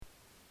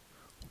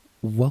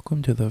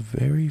welcome to the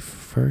very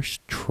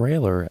first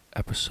trailer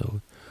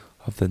episode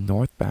of the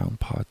Northbound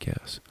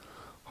podcast.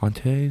 On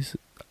today's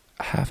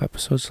half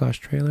episode slash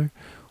trailer,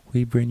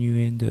 we bring you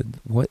into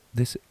what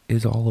this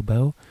is all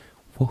about,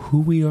 who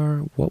we are,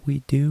 what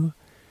we do,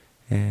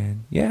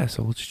 and yeah,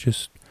 so let's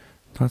just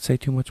not say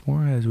too much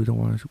more as we don't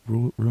want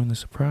to ruin the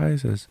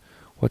surprise as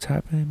what's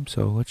happening.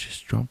 So let's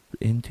just jump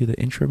into the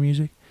intro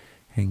music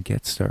and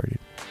get started.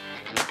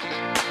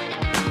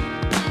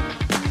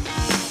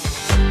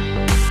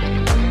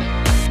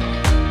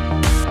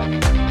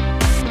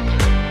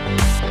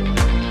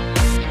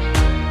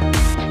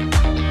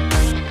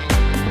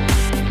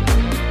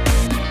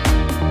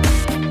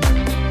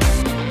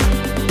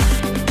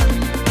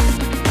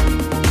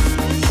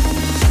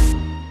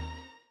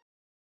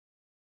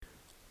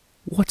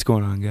 What's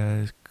going on,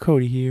 guys?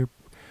 Cody here,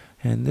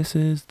 and this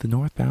is the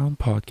Northbound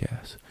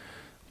podcast,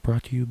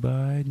 brought to you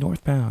by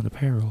Northbound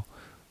Apparel.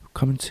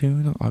 Coming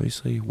soon,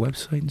 obviously,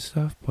 website and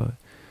stuff, but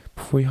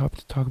before we hop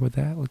to talk about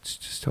that, let's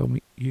just tell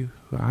you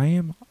who I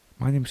am.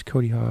 My name is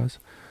Cody Haas.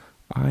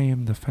 I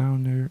am the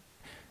founder,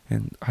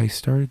 and I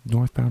started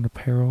Northbound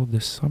Apparel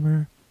this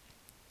summer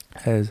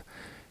as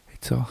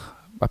it's a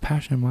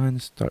passion of mine to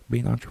start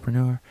being an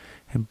entrepreneur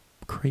and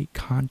create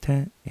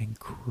content and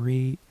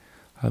create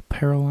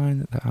apparel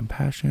line that I'm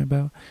passionate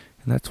about,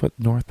 and that's what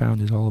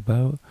Northbound is all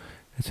about.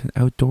 It's an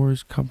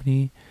outdoors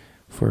company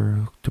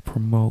to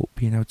promote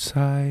being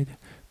outside,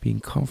 being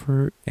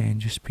comfort,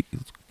 and just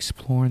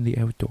exploring the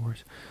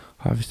outdoors.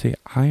 Obviously,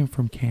 I am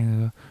from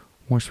Canada,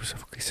 more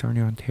specifically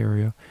Sarnia,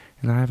 Ontario,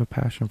 and I have a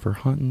passion for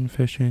hunting,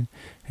 fishing,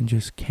 and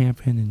just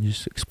camping and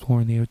just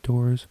exploring the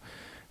outdoors.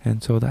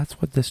 And so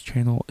that's what this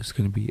channel is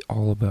going to be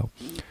all about.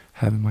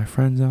 Having my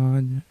friends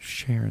on,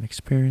 sharing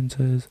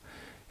experiences.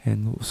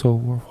 And so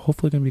we're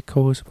hopefully going to be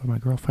co-hosted by my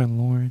girlfriend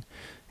Lauren,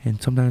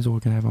 and sometimes we're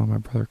going to have on my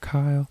brother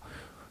Kyle,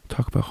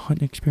 talk about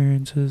hunting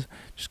experiences,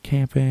 just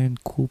camping,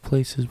 cool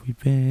places we've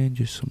been,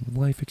 just some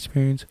life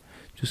experience,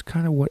 just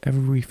kind of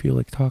whatever we feel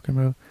like talking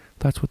about.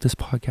 That's what this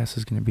podcast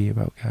is going to be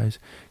about, guys.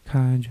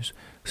 Kind of just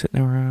sitting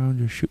around,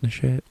 just shooting the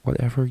shit,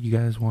 whatever you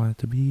guys want it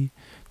to be.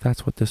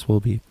 That's what this will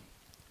be.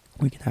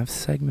 We can have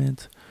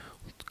segments,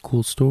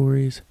 cool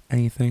stories,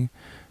 anything.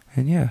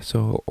 And yeah,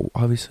 so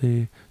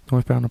obviously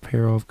Northbound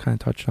Apparel I've kind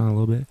of touched on a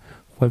little bit.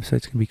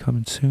 Website's going to be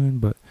coming soon,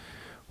 but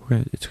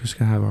it's just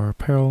going to have our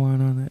apparel line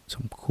on it.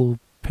 Some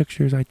cool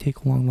pictures I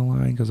take along the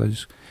line because I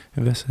just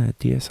invested in a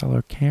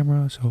DSLR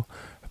camera. So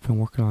I've been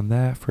working on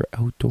that for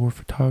outdoor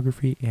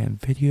photography and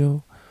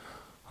video.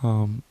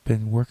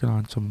 Been working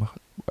on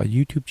a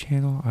YouTube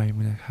channel.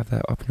 I'm going to have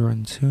that up and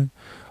running soon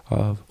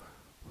of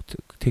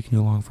taking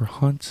you along for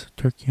hunts,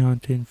 turkey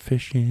hunting,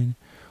 fishing,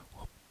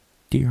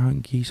 deer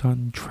hunting, geese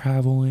hunting,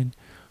 traveling,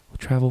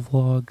 travel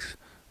vlogs,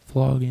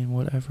 vlogging,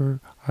 whatever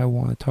I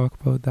want to talk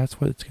about.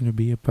 That's what it's going to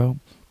be about.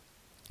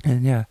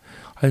 And yeah,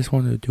 I just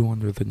wanted to do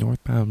under the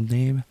Northbound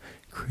name,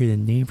 create a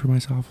name for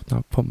myself,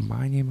 not put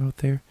my name out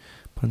there,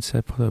 but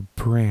instead put a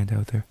brand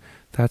out there.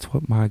 That's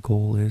what my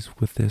goal is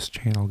with this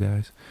channel,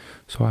 guys.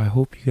 So I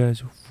hope you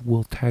guys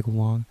will tag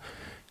along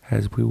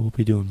as we will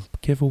be doing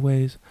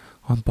giveaways,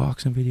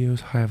 unboxing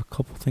videos. I have a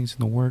couple things in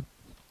the work.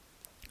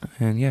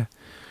 And yeah.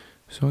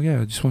 So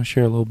yeah, I just want to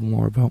share a little bit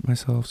more about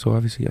myself. So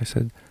obviously I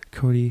said,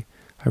 Cody,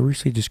 I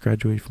recently just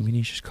graduated from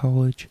Canisius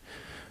College,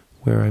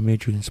 where I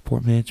majored in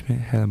sport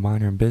management, had a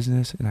minor in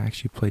business, and I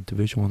actually played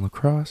Division I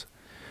lacrosse.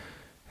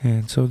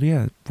 And so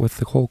yeah, with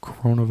the whole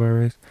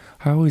coronavirus,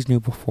 I always knew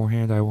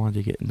beforehand I wanted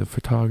to get into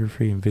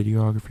photography and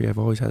videography. I've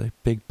always had a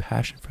big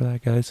passion for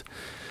that, guys.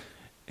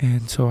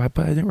 And so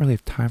but I didn't really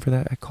have time for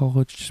that at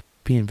college, just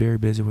being very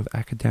busy with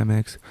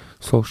academics,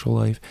 social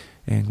life,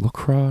 and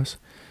lacrosse.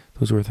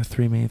 Those were the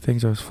three main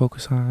things I was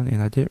focused on,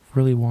 and I didn't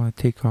really want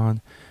to take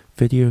on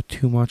video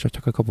too much. I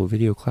took a couple of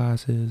video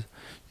classes,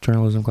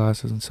 journalism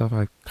classes and stuff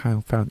I kind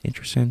of found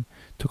interesting.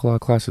 Took a lot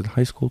of classes in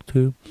high school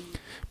too,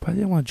 but I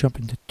didn't want to jump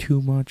into too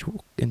much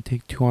and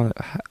take too on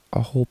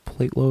a whole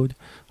plate load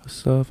of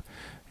stuff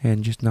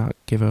and just not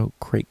give out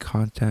great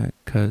content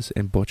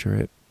and butcher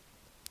it.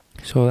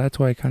 So that's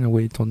why I kind of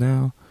waited till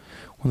now.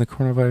 When the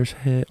coronavirus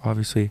hit,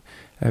 obviously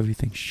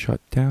everything shut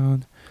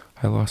down.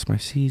 I lost my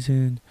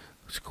season.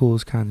 School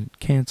is kind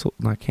of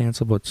not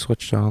canceled, but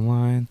switched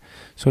online.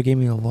 So it gave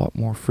me a lot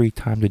more free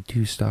time to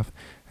do stuff.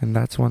 And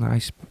that's when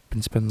I've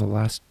been spending the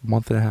last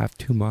month and a half,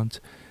 2 months,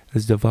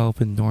 is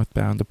developing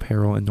Northbound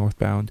Apparel and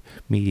Northbound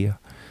Media.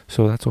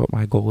 So that's what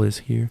my goal is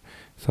here.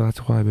 So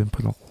that's why I've been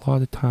putting a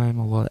lot of time,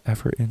 a lot of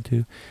effort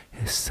into,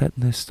 is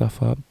setting this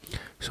stuff up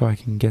so I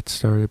can get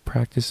started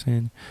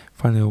practicing,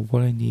 finding out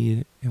what I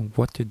need and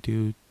what to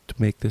do to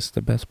make this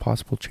the best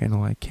possible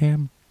channel I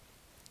can.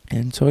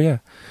 And so yeah,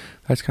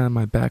 that's kind of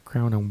my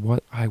background and why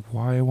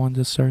I wanted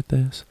to start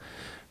this.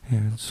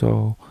 And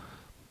so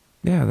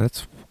yeah,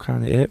 that's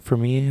kind of it for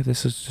me.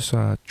 This is just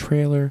a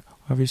trailer.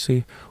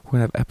 Obviously, we're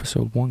going to have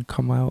episode 1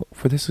 come out.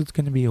 For this, it's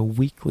going to be a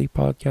weekly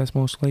podcast,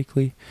 most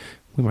likely.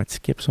 We might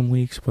skip some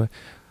weeks, but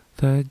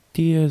the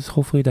idea is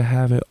hopefully to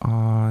have it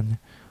on,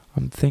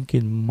 I'm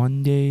thinking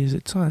Mondays.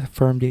 It's not a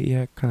firm date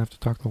yet. Kind of have to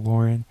talk to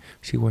Lauren,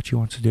 see what she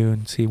wants to do,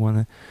 and see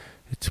when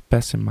it's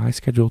best in my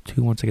schedule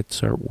too. Once I get to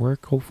start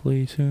work,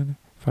 hopefully soon,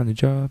 find a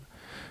job,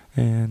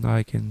 and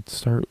I can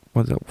start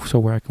so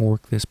where I can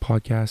work this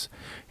podcast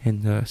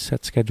in the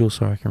set schedule,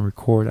 so I can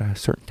record at a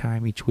certain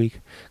time each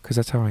week. Because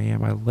that's how I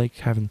am. I like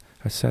having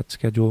a set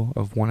schedule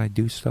of when I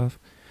do stuff,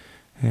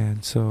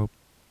 and so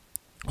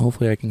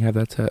hopefully I can have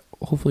that set.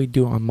 Hopefully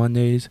do it on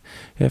Mondays.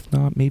 If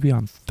not, maybe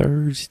on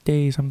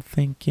Thursdays. I'm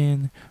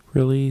thinking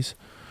release.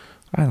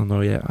 I don't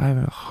know yet. I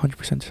haven't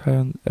 100% decided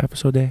on the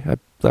episode day.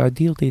 The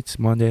ideal date's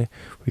Monday.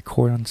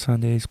 Record on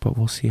Sundays, but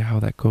we'll see how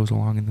that goes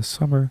along in the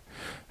summer.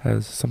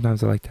 As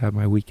sometimes I like to have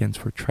my weekends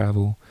for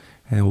travel,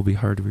 and it will be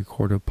hard to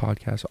record a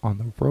podcast on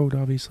the road,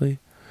 obviously.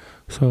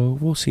 So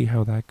we'll see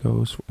how that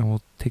goes, and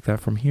we'll take that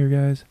from here,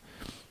 guys.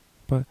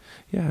 But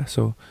yeah,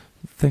 so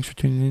thanks for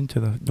tuning in to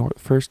the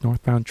first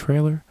Northbound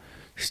trailer.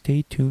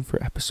 Stay tuned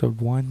for episode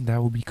 1. That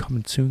will be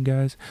coming soon,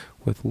 guys,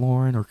 with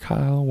Lauren or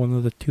Kyle. One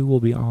of the two will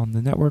be on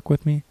the network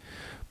with me.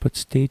 But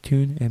stay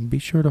tuned, and be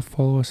sure to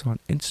follow us on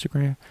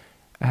Instagram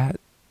at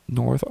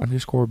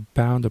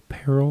North_Bound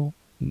Apparel.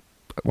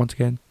 Once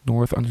again,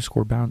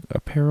 North_Bound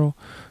Apparel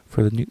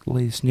for the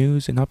latest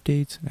news and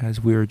updates,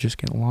 as we are just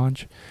getting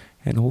launched.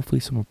 And hopefully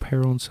some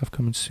apparel and stuff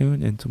coming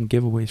soon, and some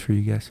giveaways for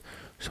you guys.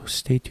 So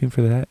stay tuned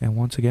for that. And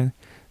once again,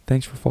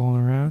 thanks for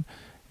following around,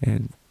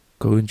 and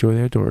go enjoy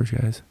the outdoors,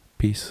 guys.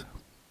 Peace.